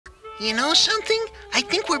You know something? I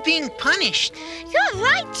think we're being punished. You're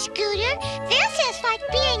right, Scooter. This is like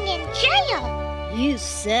being in jail. You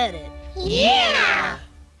said it. Yeah!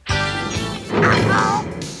 Uh-oh.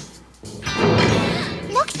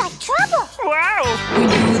 Looks like trouble. Wow! We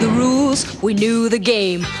knew the rules, we knew the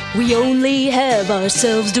game. We only have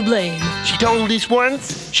ourselves to blame. She told us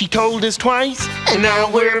once, she told us twice, and now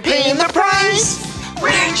we're paying the price. We're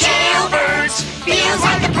jailbirds, feels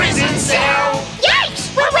like a prison cell.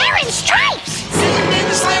 Yikes! We're wearing stripes! Sitting in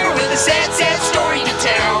the slammer with a sad, sad story to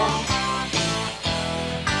tell.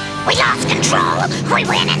 We lost control, we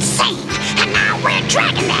went insane, and now we're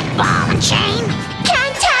dragging that ball and chain.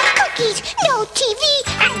 Can't have cookies, no TV,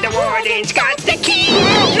 And the warden's got the key!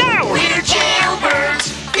 No! We're jailbirds,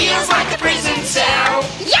 feels like a prison cell.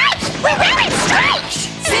 Yikes! We're wearing stripes!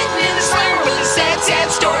 Sitting in the slammer with a sad, sad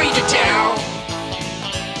story to tell.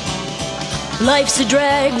 Life's a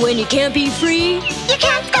drag when you can't be free. You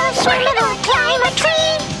can't go swimming or climb a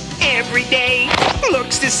tree. Every day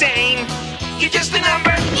looks the same. You're just a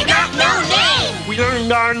number, you got no name. We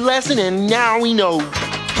learned our lesson and now we know.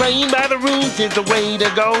 Playing by the rules is the way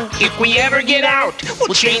to go. If we ever get out,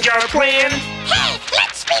 we'll change our plan. Hey,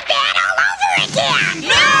 let's be bad all over again!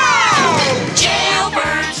 No!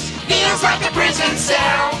 Jailbirds, feels like a prison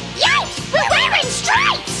cell.